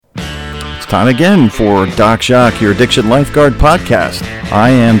time again for Doc Jacques, your Addiction Lifeguard podcast.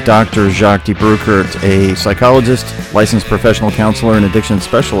 I am Dr. Jacques de Broekert, a psychologist, licensed professional counselor, and addiction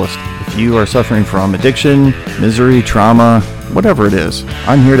specialist. If you are suffering from addiction, misery, trauma, whatever it is,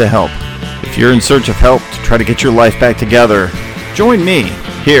 I'm here to help. If you're in search of help to try to get your life back together, join me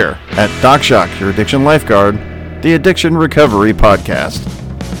here at Doc Jacques, your Addiction Lifeguard, the Addiction Recovery Podcast.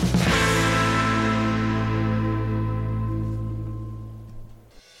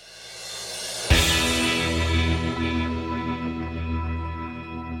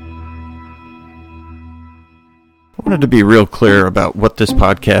 I wanted to be real clear about what this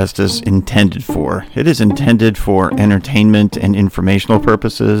podcast is intended for. It is intended for entertainment and informational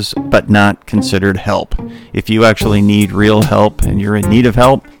purposes, but not considered help. If you actually need real help and you're in need of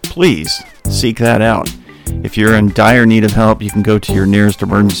help, please seek that out. If you're in dire need of help, you can go to your nearest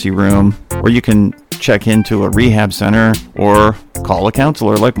emergency room, or you can check into a rehab center, or call a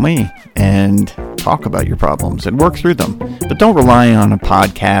counselor like me and talk about your problems and work through them. But don't rely on a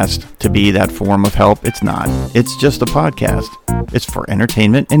podcast to be that form of help. It's not. It's just a podcast. It's for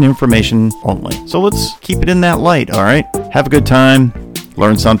entertainment and information only. So let's keep it in that light, all right? Have a good time,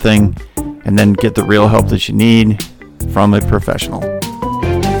 learn something, and then get the real help that you need from a professional.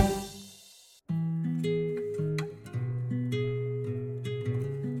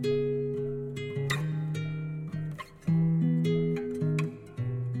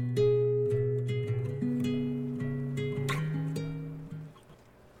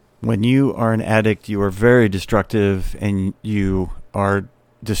 When you are an addict, you are very destructive, and you are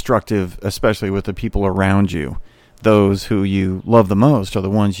destructive especially with the people around you. Those who you love the most are the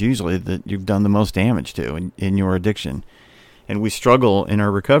ones usually that you've done the most damage to in your addiction. And we struggle in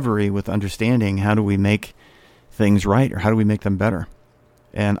our recovery with understanding how do we make things right, or how do we make them better.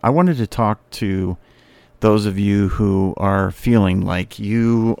 And I wanted to talk to those of you who are feeling like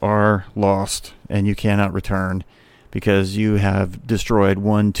you are lost and you cannot return, because you have destroyed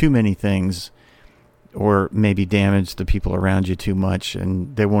one too many things, or maybe damaged the people around you too much,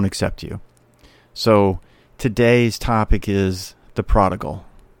 and they won't accept you. So today's topic is the prodigal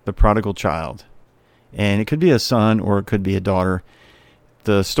child. And it could be a son or it could be a daughter.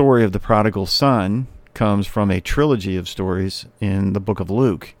 The story of the prodigal son comes from a trilogy of stories in the book of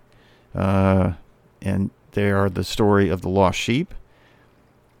Luke. And they are the story of the lost sheep,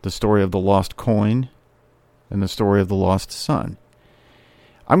 the story of the lost coin, and the story of the lost son.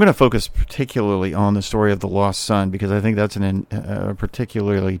 I'm going to focus particularly on the story of the lost son, because I think that's a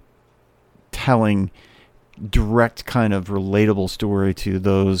particularly telling, direct kind of relatable story to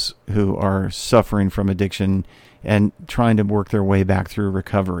those who are suffering from addiction and trying to work their way back through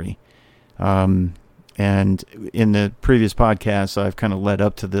recovery. And in the previous podcasts, I've kind of led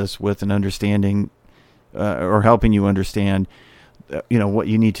up to this with an understanding or helping you understand what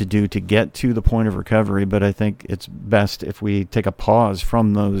you need to do to get to the point of recovery. But I think it's best if we take a pause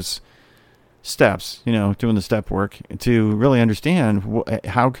from those steps, doing the step work, to really understand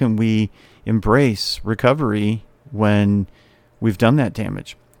how can we embrace recovery when we've done that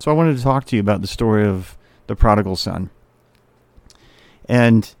damage. So I wanted to talk to you about the story of the prodigal son.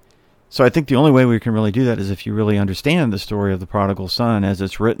 And so I think the only way we can really do that is if you really understand the story of the prodigal son as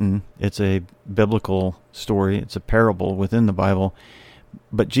it's written. It's a biblical story. It's a parable within the Bible.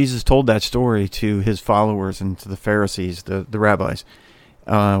 But Jesus told that story to his followers and to the Pharisees, the rabbis,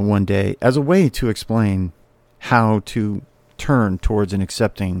 one day, as a way to explain how to turn towards an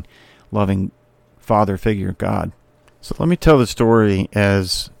accepting, loving father figure, God. So let me tell the story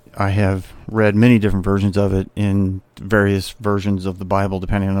as I have read many different versions of it in various versions of the Bible,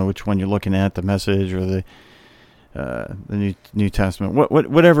 depending on which one you're looking at, the Message or the New Testament,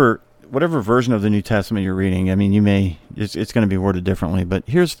 whatever version of the New Testament you're reading. I mean, it's going to be worded differently, but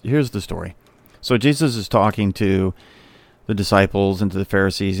here's the story. So Jesus is talking to the disciples and to the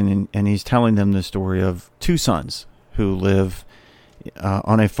Pharisees, and he's telling them the story of two sons who live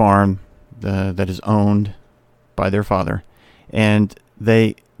on a farm that is owned by their father, and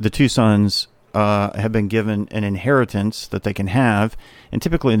the two sons have been given an inheritance that they can have, and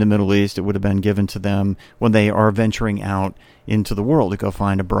typically in the Middle East, it would have been given to them when they are venturing out into the world to go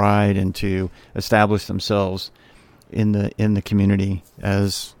find a bride and to establish themselves in the community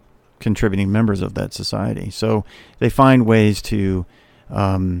as contributing members of that society. So they find ways to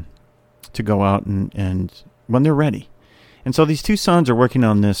go out and when they're ready. And so these two sons are working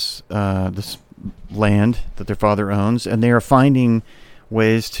on this land that their father owns, and they are finding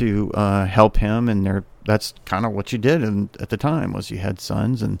ways to help him, and that's kind of what you did at the time, was you had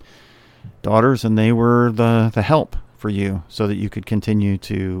sons and daughters, and they were the help for you so that you could continue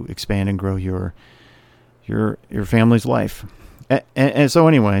to expand and grow your family's life. And so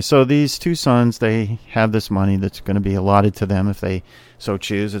anyway, so these two sons, they have this money that's going to be allotted to them if they so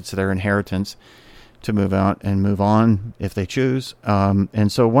choose. It's their inheritance to move out and move on if they choose.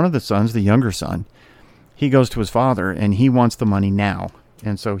 And so one of the sons, the younger son, he goes to his father and he wants the money now.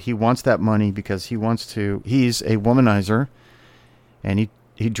 And so he wants that money because he's a womanizer, and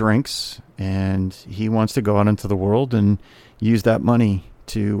he drinks, and he wants to go out into the world and use that money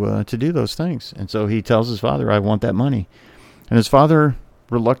to do those things. And so he tells his father, I want that money. And his father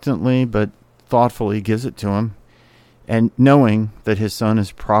reluctantly but thoughtfully gives it to him, and knowing that his son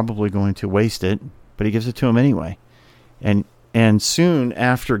is probably going to waste it, but he gives it to him anyway. And soon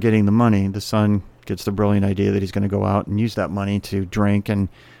after getting the money, the son gets the brilliant idea that he's going to go out and use that money to drink and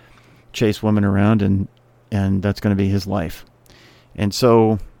chase women around, and that's going to be his life. And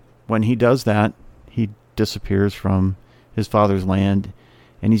so when he does that, he disappears from his father's land,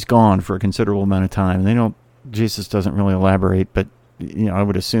 and he's gone for a considerable amount of time. And Jesus doesn't really elaborate, but I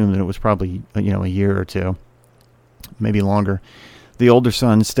would assume that it was probably a year or two, maybe longer. The older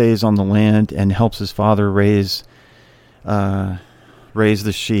son stays on the land and helps his father raise the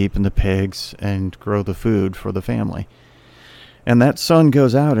sheep and the pigs and grow the food for the family. And that son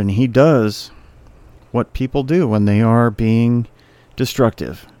goes out and he does what people do when they are being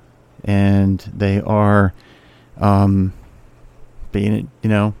destructive and they are being,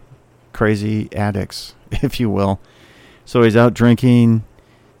 crazy addicts, if you will. So he's out drinking,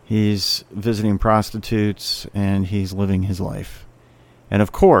 he's visiting prostitutes, and he's living his life. And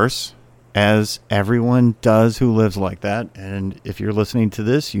of course, as everyone does who lives like that, and if you're listening to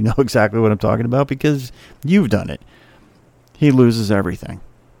this, you know exactly what I'm talking about because you've done it. He loses everything.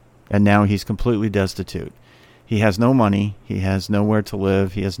 And now he's completely destitute. He has no money. He has nowhere to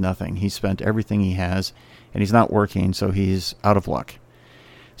live. He has nothing. He spent everything he has, and he's not working, so he's out of luck.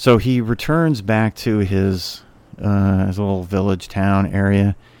 So he returns back to his little village town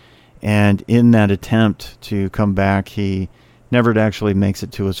area, and in that attempt to come back, he never actually makes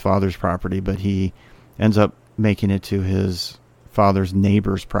it to his father's property, but he ends up making it to his father's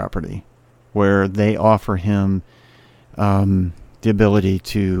neighbor's property, where they offer him the ability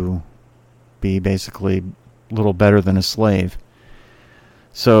to be basically a little better than a slave.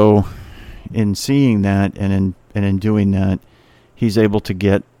 So in seeing that and in doing that, he's able to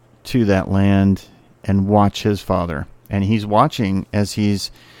get to that land and watch his father. And he's watching as he's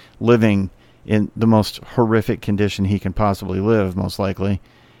living in the most horrific condition he can possibly live, most likely.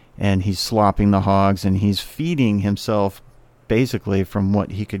 And he's slopping the hogs, and he's feeding himself basically from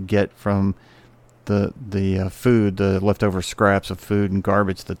what he could get from the food, the leftover scraps of food and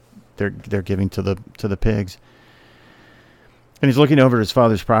garbage that they're giving to the pigs. And he's looking over at his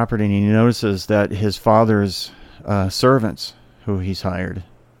father's property, and he notices that his father's servants, who he's hired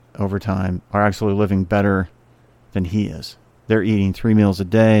over time, are actually living better than he is. They're eating 3 meals a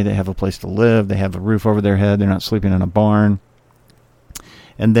day. They have a place to live. They have a roof over their head. They're not sleeping in a barn.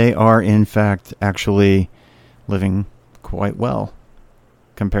 And they are, in fact, actually living quite well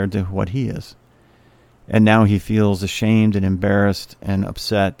compared to what he is. And now he feels ashamed and embarrassed and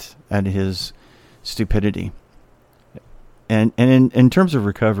upset at his stupidity. And in terms of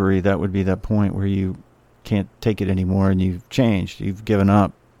recovery, that would be that point where you can't take it anymore and you've changed. You've given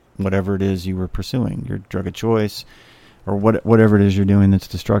up whatever it is you were pursuing, your drug of choice, or whatever it is you're doing that's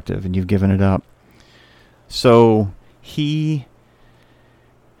destructive, and you've given it up. So he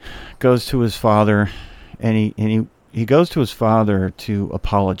goes to his father, and he goes to his father to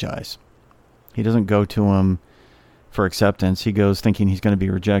apologize. He doesn't go to him for acceptance. He goes thinking he's going to be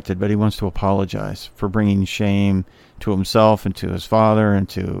rejected, but he wants to apologize for bringing shame to himself and to his father and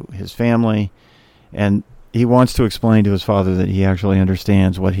to his family. And he wants to explain to his father that he actually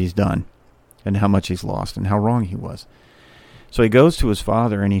understands what he's done and how much he's lost and how wrong he was. So he goes to his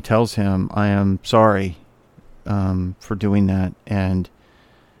father and he tells him, I am sorry for doing that, and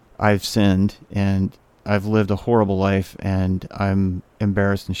I've sinned, and I've lived a horrible life, and I'm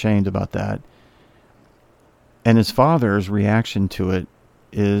embarrassed and shamed about that. And his father's reaction to it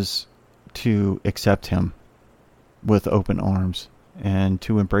is to accept him with open arms and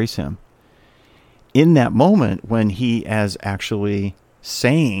to embrace him. In that moment when he is actually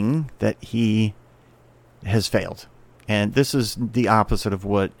saying that he has failed. And this is the opposite of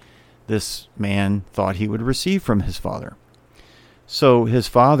what this man thought he would receive from his father. So his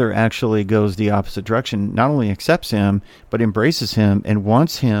father actually goes the opposite direction, not only accepts him, but embraces him and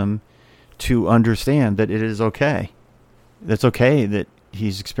wants him to understand that it is okay. That's okay that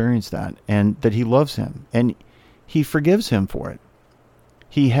he's experienced that, and that he loves him, and he forgives him for it.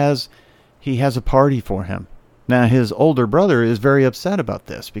 He has a party for him. Now his older brother is very upset about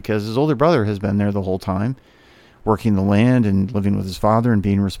this because his older brother has been there the whole time, working the land and living with his father and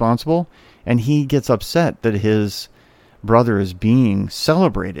being responsible. And he gets upset that his brother is being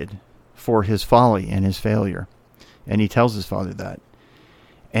celebrated for his folly and his failure. And he tells his father that.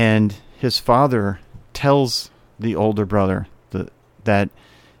 And his father tells the older brother that,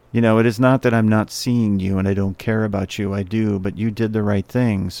 it is not that I'm not seeing you and I don't care about you. I do, but you did the right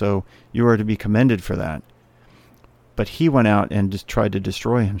thing. So you are to be commended for that. But he went out and just tried to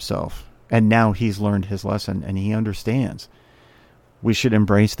destroy himself. And now he's learned his lesson and he understands. We should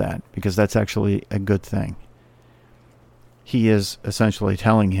embrace that because that's actually a good thing. He is essentially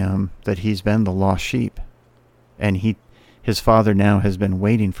telling him that he's been the lost sheep. And his father now has been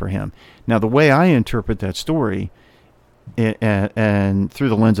waiting for him. Now, the way I interpret that story and through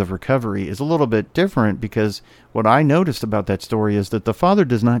the lens of recovery is a little bit different, because what I noticed about that story is that the father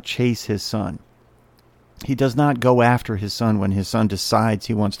does not chase his son. He does not go after his son when his son decides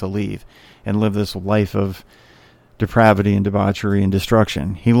he wants to leave and live this life of depravity and debauchery and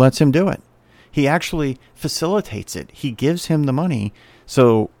destruction. He lets him do it. He actually facilitates it. He gives him the money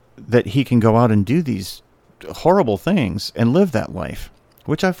so that he can go out and do these horrible things and live that life,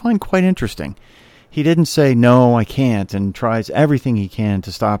 which I find quite interesting. He didn't say, no, I can't, and tries everything he can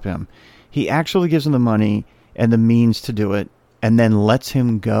to stop him. He actually gives him the money and the means to do it, and then lets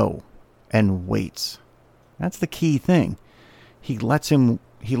him go and waits. That's the key thing. He lets him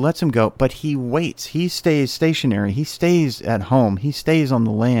go, but he waits. He stays stationary. He stays at home. He stays on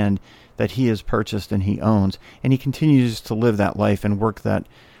the land that he has purchased and he owns, and he continues to live that life and work that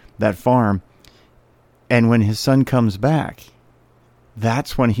farm. And when his son comes back,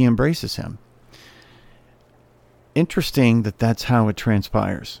 that's when he embraces him. Interesting that that's how it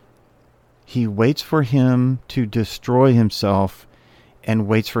transpires. He waits for him to destroy himself and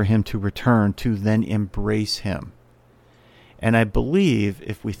waits for him to return to then embrace him. And I believe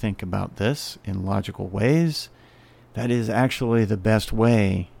if we think about this in logical ways, that is actually the best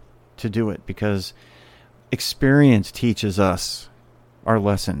way to do it, because experience teaches us our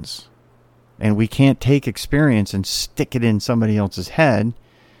lessons. And we can't take experience and stick it in somebody else's head.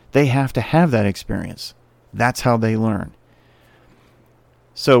 They have to have that experience. That's how they learn.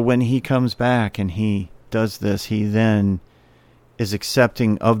 So when he comes back and he does this, he then is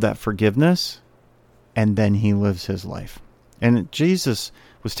accepting of that forgiveness, and then he lives his life. And Jesus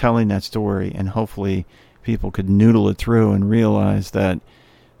was telling that story, and hopefully people could noodle it through and realize that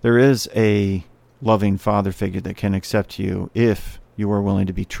there is a loving father figure that can accept you if you are willing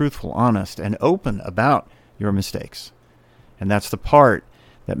to be truthful, honest, and open about your mistakes. And that's the part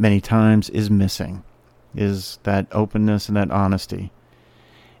that many times is missing, is that openness and that honesty.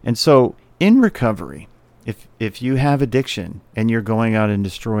 And so in recovery, if you have addiction and you're going out and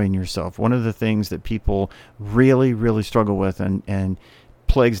destroying yourself, one of the things that people really, really struggle with and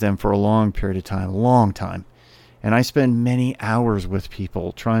plagues them for a long period of time, a long time, and I spend many hours with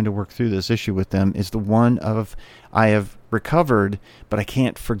people trying to work through this issue with them, is the one of, I have recovered, but I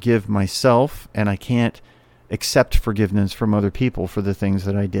can't forgive myself, and I can't accept forgiveness from other people for the things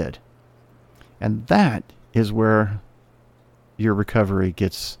that I did. And that is where your recovery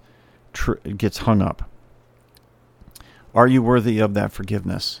gets hung up. Are you worthy of that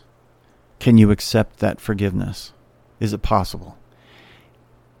forgiveness? Can you accept that forgiveness? Is it possible?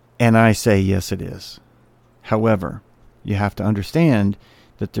 And I say, yes, it is. However, you have to understand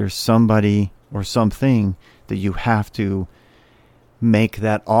that there's somebody or something that you have to make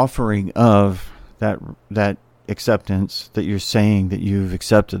that offering of, that acceptance, that you're saying that you've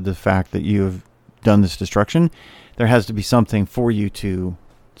accepted the fact that you have done this destruction. There has to be something for you to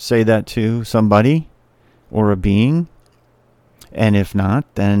say that to, somebody or a being. And if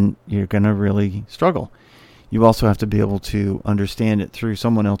not, then you're going to really struggle. You also have to be able to understand it through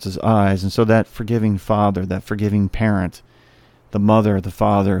someone else's eyes. And so that forgiving father, that forgiving parent, the mother, the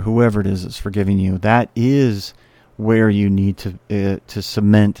father, whoever it is that's forgiving you, that is where you need to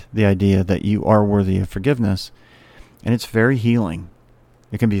cement the idea that you are worthy of forgiveness. And it's very healing.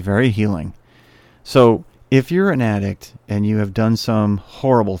 It can be very healing. So if you're an addict and you have done some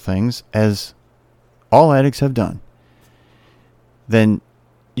horrible things, as all addicts have done, then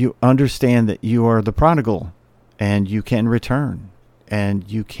you understand that you are the prodigal and you can return, and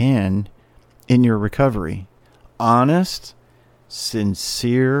you can, in your recovery, honest,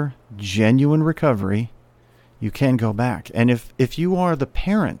 sincere, genuine recovery, you can go back. And if you are the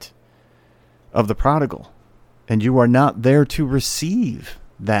parent of the prodigal and you are not there to receive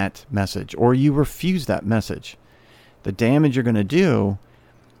that message, or you refuse that message, the damage you're going to do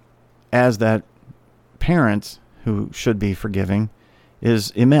as that parent who should be forgiving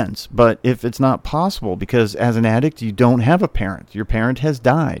is immense. But if it's not possible, because as an addict you don't have a parent, your parent has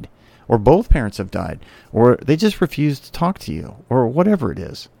died, or both parents have died, or they just refuse to talk to you, or whatever it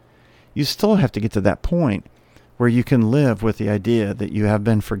is. You still have to get to that point where you can live with the idea that you have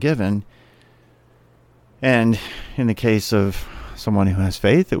been forgiven. And in the case of someone who has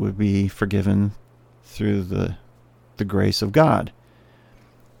faith, it would be forgiven through the grace of God.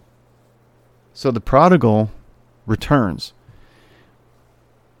 So the prodigal returns.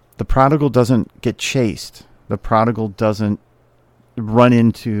 The prodigal doesn't get chased. The prodigal doesn't run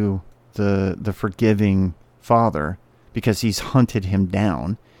into the forgiving father because he's hunted him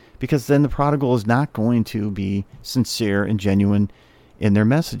down, because then the prodigal is not going to be sincere and genuine in their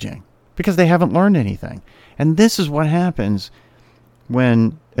messaging because they haven't learned anything. And this is what happens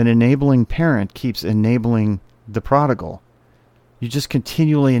when an enabling parent keeps enabling the prodigal. You just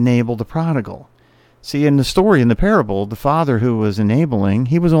continually enable the prodigal. See, in the story, in the parable, the father who was enabling,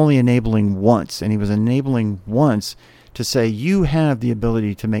 he was only enabling once, and he was enabling once to say, you have the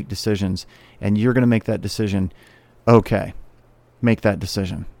ability to make decisions, and you're going to make that decision. Okay, make that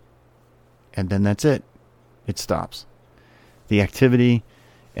decision. And then that's it. It stops. The activity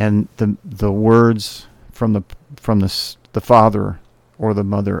and the words from the father or the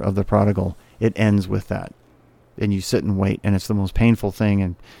mother of the prodigal, it ends with that. And you sit and wait, and it's the most painful thing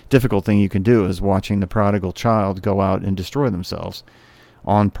and difficult thing you can do is watching the prodigal child go out and destroy themselves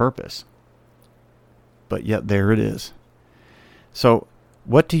on purpose. But yet there it is. So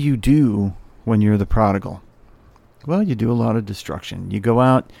what do you do when you're the prodigal? Well, you do a lot of destruction. You go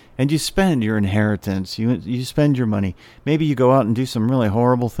out and you spend your inheritance. You spend your money. Maybe you go out and do some really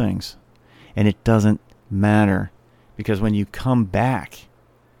horrible things. And it doesn't matter, because when you come back,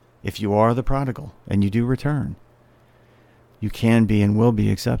 if you are the prodigal and you do return, you can be and will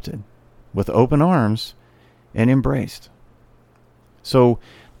be accepted with open arms and embraced. So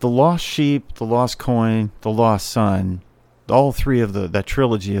the lost sheep, the lost coin, the lost son, all three of that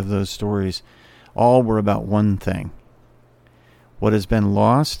trilogy of those stories, all were about one thing. What has been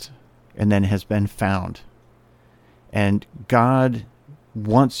lost and then has been found. And God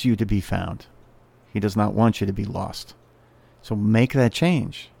wants you to be found. He does not want you to be lost. So make that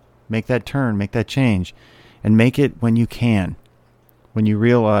change. Make that turn, make that change, and make it when you can, when you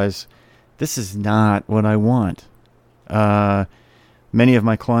realize this is not what I want. Many of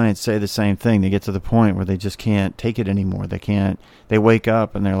my clients say the same thing. They get to the point where they just can't take it anymore. They wake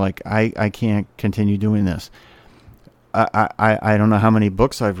up and they're like, I can't continue doing this. I don't know how many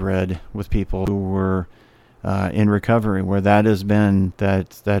books I've read with people who were in recovery where that has been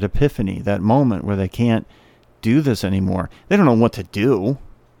that epiphany, that moment where they can't do this anymore. They don't know what to do.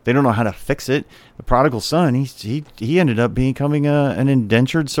 They don't know how to fix it. The prodigal son, he ended up becoming an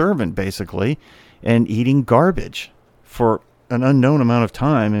indentured servant, basically, and eating garbage for an unknown amount of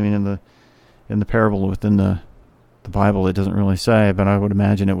time. I mean, in the parable within the Bible, it doesn't really say, but I would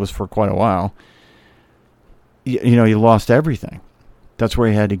imagine it was for quite a while. You know, he lost everything. That's where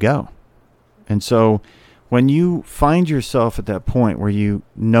he had to go. And so when you find yourself at that point where you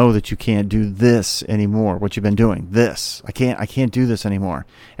know that you can't do this anymore, what you've been doing, I can't do this anymore,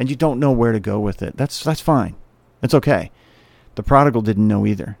 and you don't know where to go with it, that's fine. It's okay. The prodigal didn't know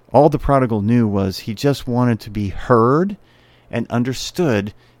either. All the prodigal knew was he just wanted to be heard and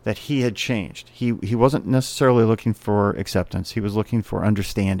understood that he had changed. He wasn't necessarily looking for acceptance. He was looking for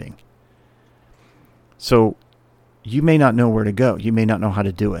understanding. So you may not know where to go. You may not know how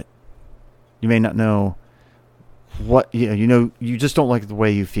to do it. You may not know you just don't like the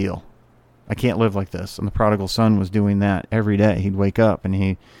way you feel. I can't live like this. And the prodigal son was doing that every day. He'd wake up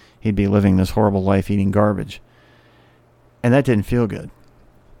and he'd be living this horrible life eating garbage. And that didn't feel good.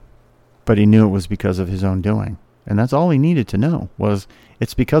 But he knew it was because of his own doing. And that's all he needed to know was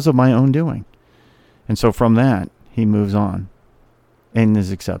it's because of my own doing. And so from that, he moves on and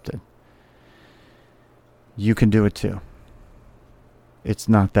is accepted. You can do it too. It's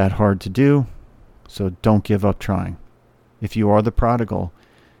not that hard to do. So don't give up trying. If you are the prodigal,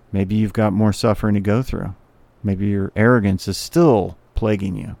 maybe you've got more suffering to go through. Maybe your arrogance is still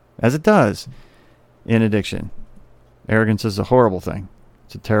plaguing you, as it does in addiction. Arrogance is a horrible thing.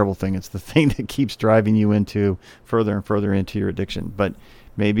 It's a terrible thing. It's the thing that keeps driving you into further and further into your addiction. But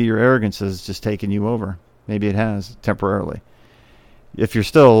maybe your arrogance has just taken you over. Maybe it has temporarily. If you're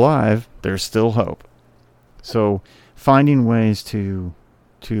still alive, there's still hope. So finding ways to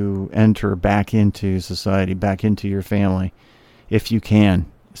enter back into society, back into your family, if you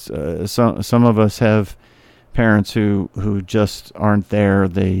can. Some of us have parents who just aren't there.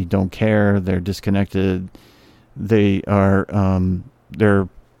 They don't care. They're disconnected. They are they're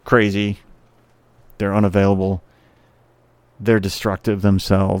crazy. They're unavailable. They're destructive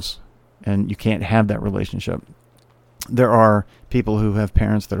themselves, and you can't have that relationship. There are people who have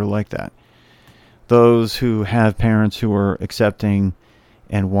parents that are like that. Those who have parents who are accepting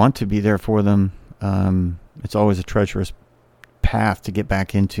and want to be there for them, it's always a treacherous path to get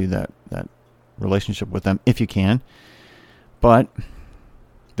back into that relationship with them if you can. But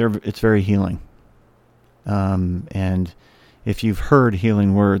it's very healing. And if you've heard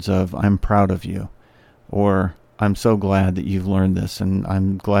healing words of, I'm proud of you, or I'm so glad that you've learned this, and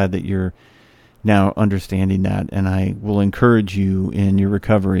I'm glad that you're now understanding that, and I will encourage you in your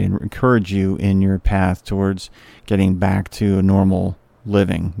recovery and encourage you in your path towards getting back to a normal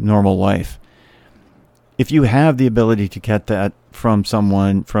living, normal life. If you have the ability to get that from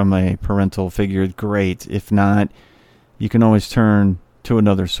someone, from a parental figure, great. If not, you can always turn to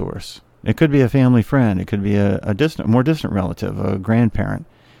another source. It could be a family friend. It could be a more distant relative, a grandparent.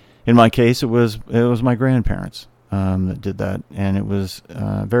 In my case, it was my grandparents that did that, and it was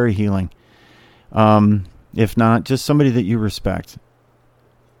very healing. If not, just somebody that you respect.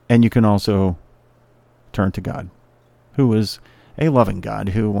 And you can also turn to God, who is a loving God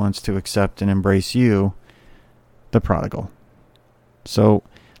who wants to accept and embrace you, the prodigal. So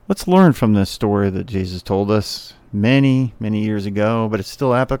let's learn from this story that Jesus told us many, many years ago, but it's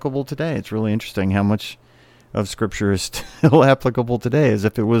still applicable today. It's really interesting how much of Scripture is still applicable today, as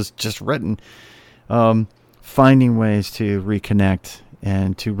if it was just written. Finding ways to reconnect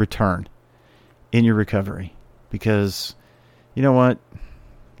and to return in your recovery, because you know what,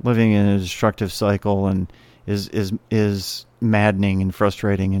 living in a destructive cycle and is maddening and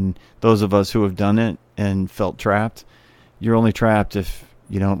frustrating. And those of us who have done it and felt trapped, you're only trapped if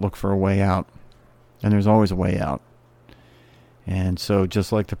you don't look for a way out, and there's always a way out. And so,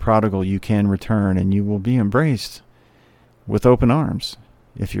 just like the prodigal, you can return, and you will be embraced with open arms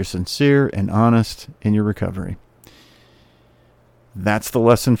if you're sincere and honest in your recovery. That's the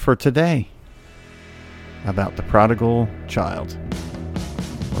lesson for today about the prodigal child.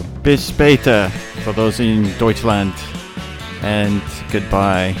 Or bis später for those in Deutschland. And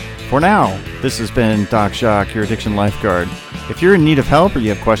goodbye for now. This has been Doc Jacques, your addiction lifeguard. If you're in need of help or you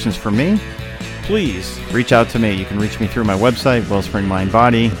have questions for me, please reach out to me. You can reach me through my website,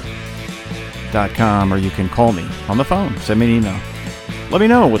 wellspringmindbody.com, or you can call me on the phone. Send me an email. Let me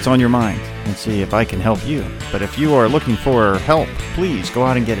know what's on your mind and see if I can help you. But if you are looking for help, please go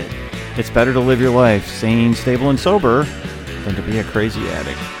out and get it. It's better to live your life sane, stable, and sober than to be a crazy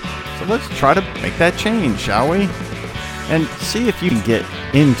addict. So let's try to make that change, shall we? And see if you can get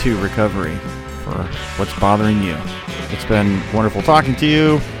into recovery for what's bothering you. It's been wonderful talking to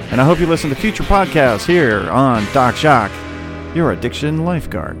you, and I hope you listen to future podcasts here on Doc Jacques, your addiction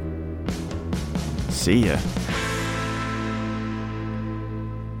lifeguard. See ya.